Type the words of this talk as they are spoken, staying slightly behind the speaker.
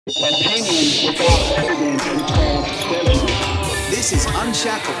Opinion without evidence is called prejudice. This is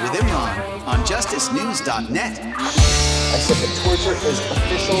Unshackled with Imran on JusticeNews.net. I said that torture is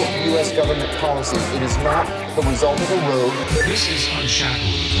official U.S. government policy. It is not the result of a rogue. This is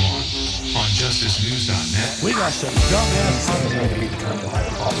Unshackled with Imran on JusticeNews.net. We got some dumbass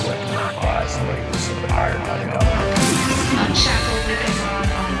Unshackled with Imran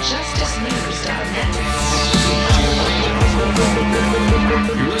on JusticeNews.net.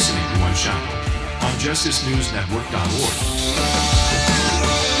 You're listening to Unshackled on JusticeNewsNetwork.org.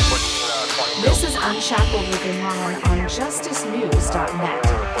 This is Unshackled with Imran on JusticeNews.net.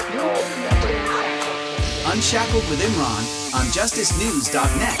 Unshackled with Imran on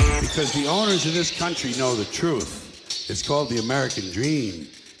JusticeNews.net. because the owners of this country know the truth. It's called the American dream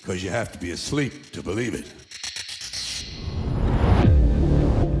because you have to be asleep to believe it.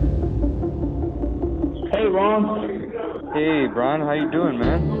 Hey, Ron. Hey, Brian, how you doing,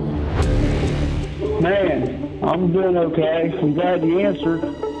 man? Man, I'm doing okay. I'm glad you answered.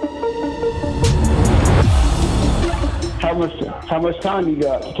 How much time you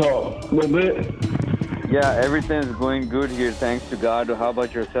got to talk? A little bit? Yeah, everything's going good here, thanks to God. How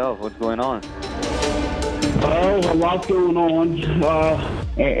about yourself? What's going on? Oh, a lot going on.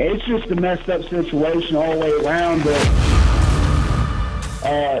 It's just a messed up situation all the way around, but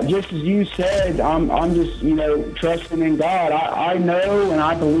just as you said, I'm just, trusting in God. I know and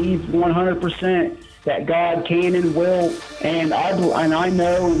I believe 100% that God can and will, and I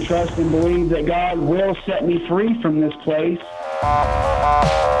know and trust and believe that God will set me free from this place.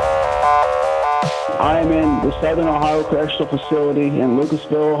 I am in the Southern Ohio Correctional Facility in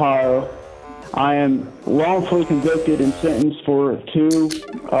Lucasville, Ohio. I am wrongfully convicted and sentenced for 2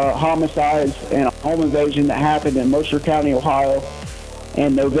 homicides and a home invasion that happened in Mercer County, Ohio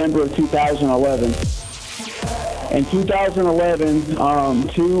in November of 2011. In 2011,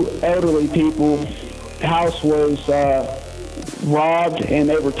 2 elderly people's house was robbed and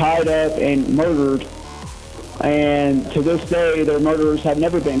they were tied up and murdered. And to this day, their murderers have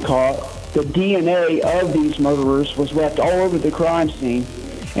never been caught. The DNA of these murderers was left all over the crime scene.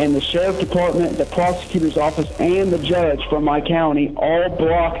 And the sheriff department, the prosecutor's office, and the judge from my county all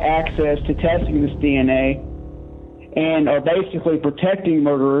block access to testing this DNA and are basically protecting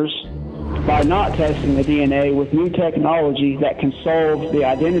murderers by not testing the DNA with new technology that can solve the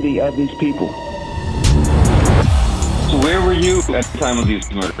identity of these people. So where were you at the time of these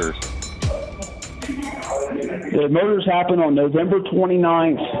murders? The murders happened on November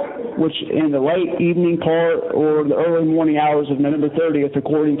 29th, which in the late evening part or the early morning hours of November 30th,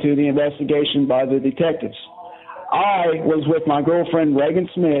 according to the investigation by the detectives. I was with my girlfriend, Reagan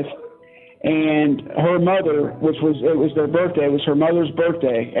Smith, and her mother, it was their birthday. It was her mother's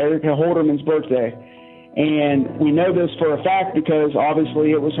birthday, Erica Holderman's birthday. And we know this for a fact because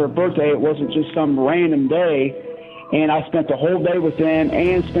obviously it was her birthday. It wasn't just some random day. And I spent the whole day with them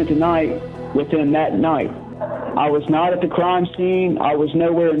and spent the night with them that night. I was not at the crime scene. I was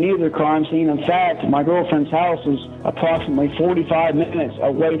nowhere near the crime scene. In fact, my girlfriend's house was approximately 45 minutes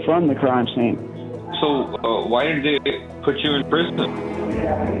away from the crime scene. So why did they put you in prison?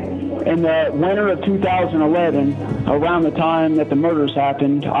 In the winter of 2011, around the time that the murders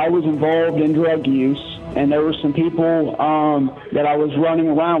happened, I was involved in drug use, and there were some people that I was running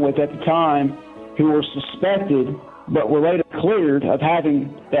around with at the time who were suspected but were later cleared of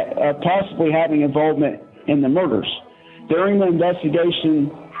possibly having involvement in the murders. During the investigation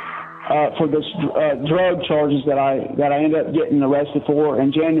for this drug charges that I ended up getting arrested for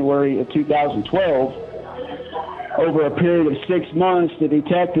in January of 2012, over a period of 6 months, the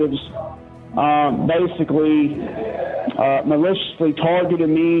detectives basically maliciously targeted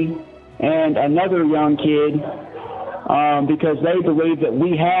me and another young kid because they believed that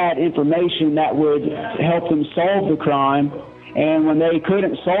we had information that would help them solve the crime. And when they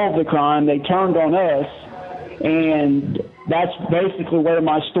couldn't solve the crime, they turned on us. And that's basically where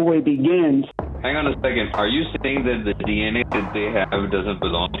my story begins. Hang on a second. Are you saying that the DNA that they have doesn't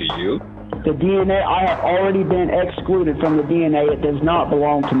belong to you? The DNA, I have already been excluded from the DNA. It does not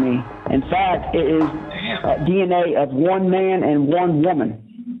belong to me. In fact, it is DNA of one man and one woman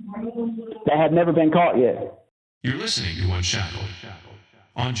that have never been caught yet. You're listening to Unshackled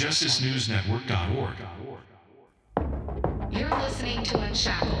on JusticeNewsNetwork.org. You're listening to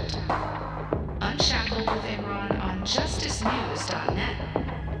Unshackled. Unshackled with Imran on JusticeNews.net.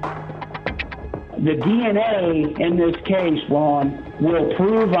 The DNA in this case, Ron, will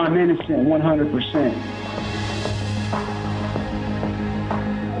prove I'm innocent 100%.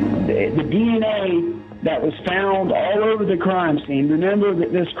 The DNA that was found all over the crime scene. Remember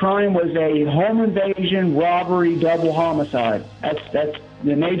that this crime was a home invasion, robbery, double homicide. That's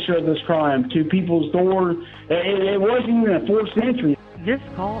the nature of this crime. To people's doors. It wasn't even a forced entry. This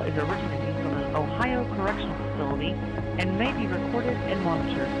call is originating from an Ohio correctional facility and may be recorded and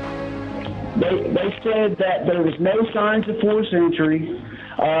monitored. They said that there was no signs of forced entry.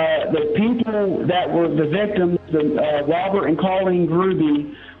 The people that were the victims, Robert and Colleen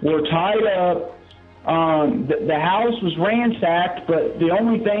Gruby, were tied up. The house was ransacked, but the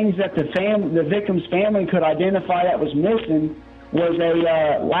only things that the victim's family could identify that was missing was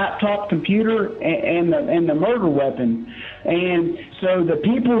a laptop computer and the murder weapon. And so the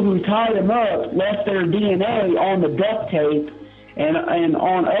people who tied them up left their DNA on the duct tape and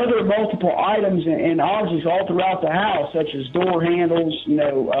on other multiple items and objects all throughout the house, such as door handles,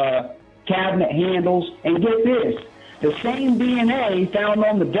 cabinet handles. And get this, the same DNA found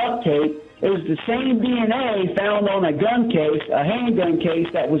on the duct tape is the same DNA found on a gun case, a handgun case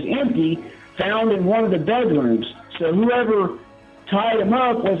that was empty, found in one of the bedrooms. So whoever tied him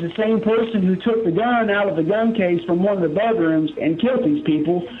up was the same person who took the gun out of the gun case from one of the bedrooms and killed these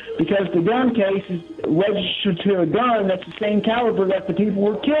people, because the gun case is registered to a gun that's the same caliber that the people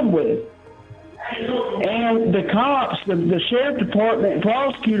were killed with. And the cops, the sheriff department and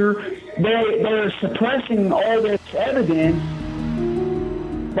prosecutor, they're suppressing all this evidence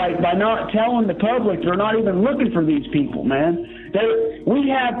by not telling the public. They're not even looking for these people, man. We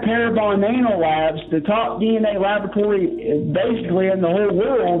have Parabon Nano Labs, the top DNA laboratory basically in the whole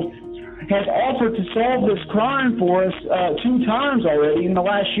world, has offered to solve this crime for us 2 times already in the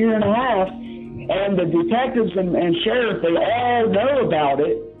last year and a half. And the detectives and sheriff, they all know about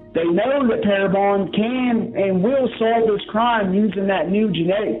it. They know that Parabon can and will solve this crime using that new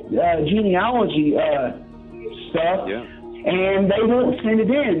genealogy stuff. Yeah. And they won't send it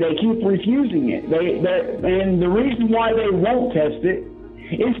in. They keep refusing it. And the reason why they won't test it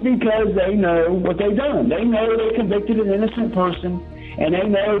is because they know what they've done. They know they convicted an innocent person, and they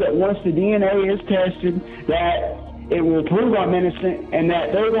know that once the DNA is tested, that it will prove I'm innocent, and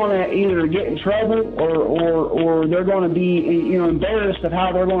that they're going to either get in trouble or they're going to be embarrassed of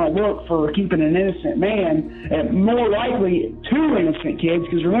how they're going to look for keeping an innocent man, and more likely 2 innocent kids.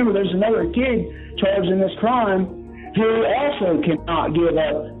 Because remember, there's another kid charged in this crime who also cannot give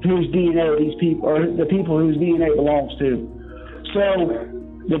up whose DNA these people, or the people whose DNA belongs to. So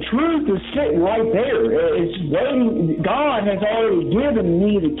the truth is sitting right there. It's waiting. God has already given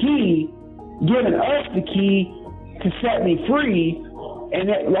me the key, given us the key to set me free, and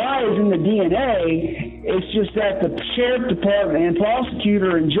it lies in the DNA. It's just that the sheriff department and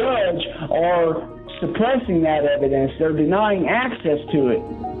prosecutor and judge are suppressing that evidence. They're denying access to it.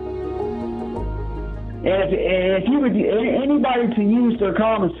 And if you would, anybody to use their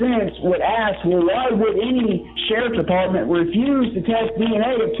common sense would ask, well, why would any sheriff department refuse to test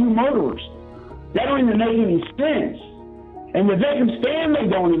DNA of 2 murderers? That don't even make any sense. And the victim's family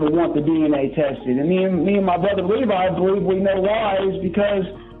don't even want the DNA tested. And me and my brother Levi, I believe we know why, is because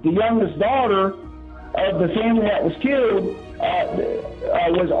the youngest daughter of the family that was killed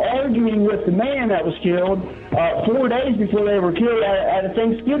was arguing with the man that was killed 4 days before they were killed at a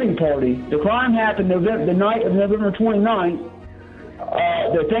Thanksgiving party. The crime happened the night of November 29th.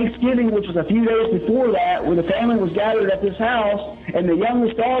 The Thanksgiving, which was a few days before that, where the family was gathered at this house, and the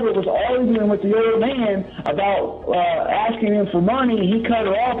youngest daughter was arguing with the older man about asking him for money. He cut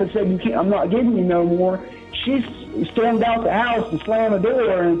her off and said, I'm not giving you no more. She stormed out the house and slammed the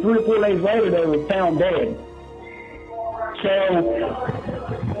door, and 3 or 4 days later, they were found dead. So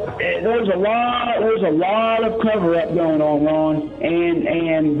there's a lot of cover-up going on, Ron,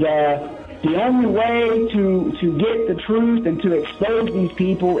 and the only way to get the truth and to expose these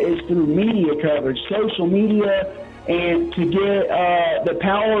people is through media coverage, social media, and to get the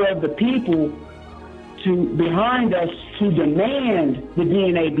power of the people behind us to demand the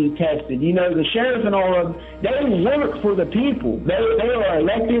DNA be tested. You know, the sheriff and all of them, they work for the people. They are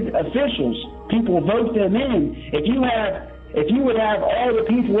elected officials. People vote them in. If you would have all the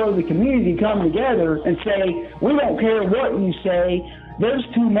people of the community come together and say, we don't care what you say, there's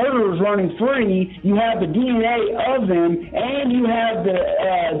 2 murderers running free, you have the DNA of them, and you have the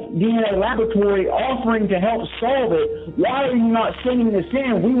DNA laboratory offering to help solve it. Why are you not sending this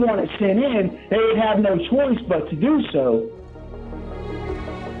in? We want it sent in. They would have no choice but to do so.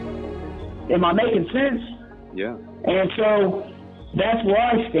 Am I making sense? Yeah. And so that's where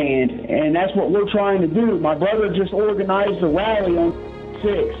I stand, and that's what we're trying to do. My brother just organized a rally on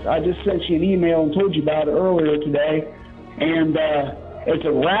 6th. I just sent you an email and told you about it earlier today. And it's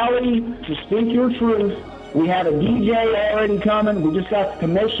a rally to speak your truth We have a DJ already coming. We just got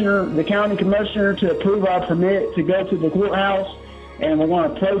the county commissioner, to approve our permit to go to the courthouse, and we're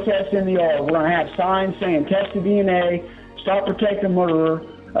going to protest in the yard. We're going to have signs saying test the DNA, stop protecting the murderer,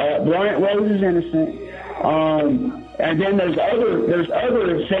 Bryant Rhoades is innocent. And then there's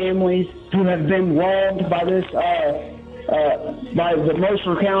other families who have been wronged by this by the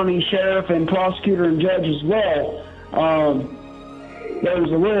Mercer County sheriff and prosecutor and judge as well. There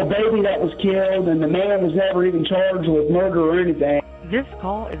was a little baby that was killed, and the man was never even charged with murder or anything. This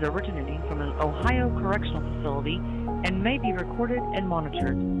call is originating from an Ohio correctional facility and may be recorded and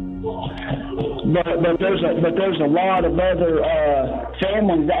monitored. But there's a lot of other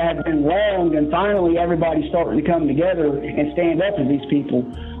families that have been wronged, and finally everybody's starting to come together and stand up to these people.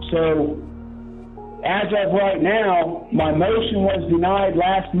 So as of right now, my motion was denied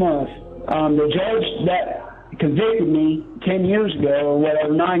last month. The judge that convicted me 10 years ago or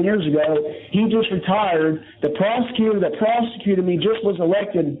whatever, 9 years ago, he just retired. The prosecutor that prosecuted me just was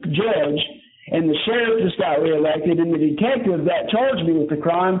elected judge, and the sheriff just got reelected, and the detective that charged me with the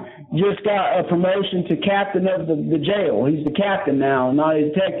crime just got a promotion to captain of the jail. He's the captain now, not a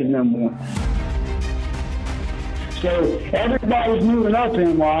detective no more. So everybody's moving up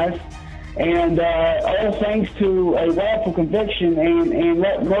in life, and all thanks to a lawful conviction and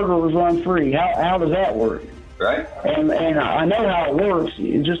let murderers run free. How does that work? Right. And I know how it works.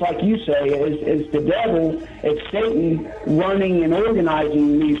 Just like you say, it's the devil, it's Satan running and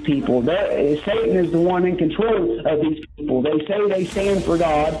organizing these people. Satan is the one in control of these people. They say they stand for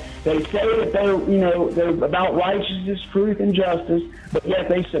God. They say that they're about righteousness, truth, and justice, but yet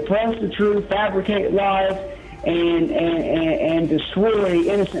they suppress the truth, fabricate lies, and destroy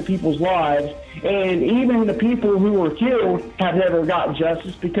innocent people's lives. And even the people who were killed have never got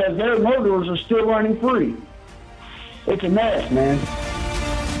justice because their murderers are still running free. It's a mess, man.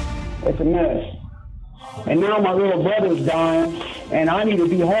 It's a mess. And now my little brother's dying, and I need to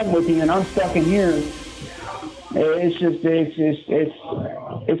be home with him, and I'm stuck in here. It's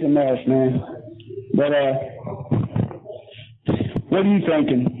a mess, man. But what are you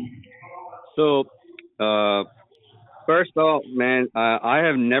thinking? So, first off, man, I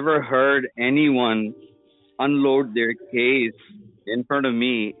have never heard anyone unload their case in front of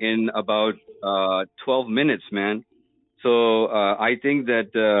me in about 12 minutes, man. So I think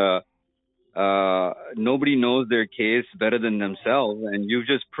that nobody knows their case better than themselves, and you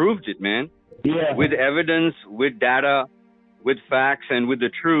just proved it, man. Yeah. With evidence, with data, with facts, and with the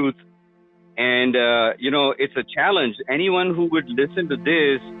truth. And, it's a challenge. Anyone who would listen to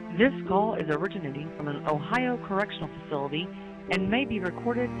This call is originating from an Ohio correctional facility and may be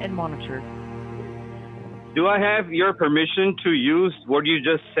recorded and monitored. Do I have your permission to use what you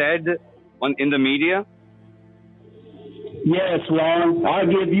just said in the media? Yes, Ron. I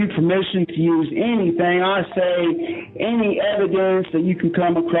give you permission to use anything I say, any evidence that you can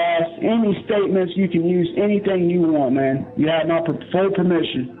come across, any statements. You can use anything you want, man. You have my full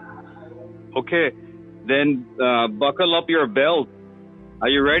permission. Okay, then buckle up your belt. Are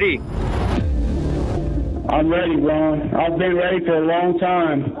you ready? I'm ready, Ron. I've been ready for a long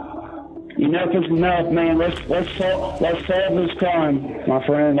time. Enough is enough, man. Let's solve this crime, my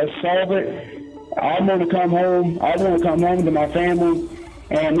friend. Let's solve it. I want to come home. I want to come home to my family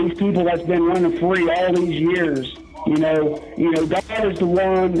and these people that's been running free all these years. God is the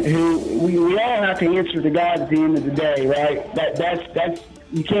one who we all have to answer to God at the end of the day, right? That's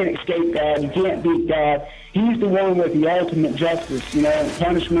you can't escape God. You can't beat God. He's the one with the ultimate justice,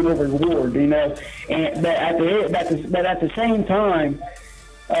 punishment or reward, but at the same time,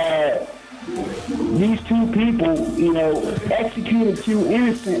 these two people, executed two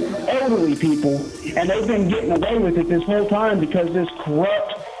innocent elderly people, and they've been getting away with it this whole time because this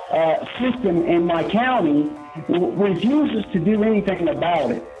corrupt system in my county refuses to do anything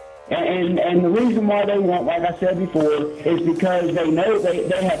about it. And the reason why they won't, like I said before, is because they know they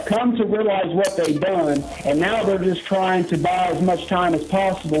have come to realize what they've done, and now they're just trying to buy as much time as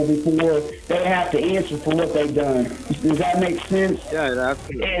possible before they have to answer for what they've done. Does that make sense? Yeah,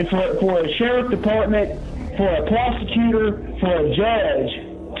 absolutely. And for a sheriff department, for a prosecutor, for a judge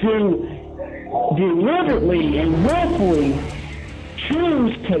to deliberately and willfully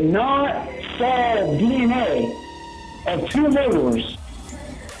choose to not solve DNA of two murderers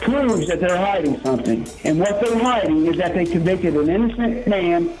proves that they're hiding something. And what they're hiding is that they convicted an innocent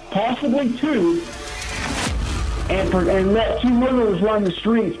man, possibly two, and let two murderers run the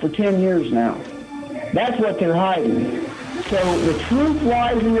streets for 10 years now. That's what they're hiding. So the truth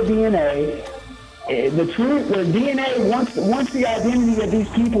lies in the DNA. The DNA, once the identity of these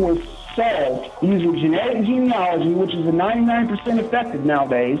people is solved using genetic genealogy, which is a 99% effective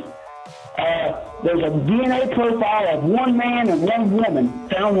nowadays, There's a DNA profile of one man and one woman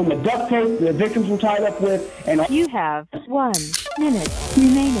found on the duct tape the victims were tied up with. And You have 1 minute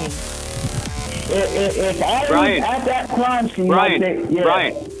remaining. if I Bryant. was at that crime scene, Bryant, yeah,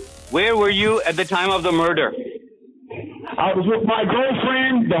 Bryant, where were you at the time of the murder? I was with my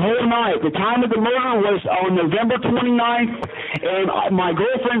girlfriend the whole night. The time of the murder was on November 29th, and my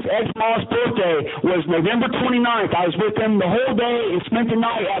girlfriend's ex-boss' birthday was November 29th. I was with them the whole day and spent the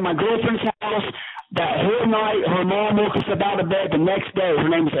night at my girlfriend's house. That whole night, her mom woke us up out of bed the next day. Her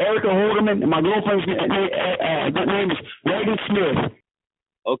name is Erica Holderman, and my girlfriend's name is Rhoades Smith.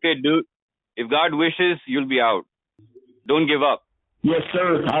 Okay, dude. If God wishes, you'll be out. Don't give up. Yes,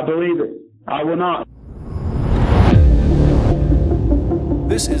 sir. I believe it. I will not.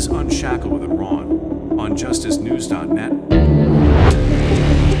 This is Unshackled with Ron on JusticeNews.net.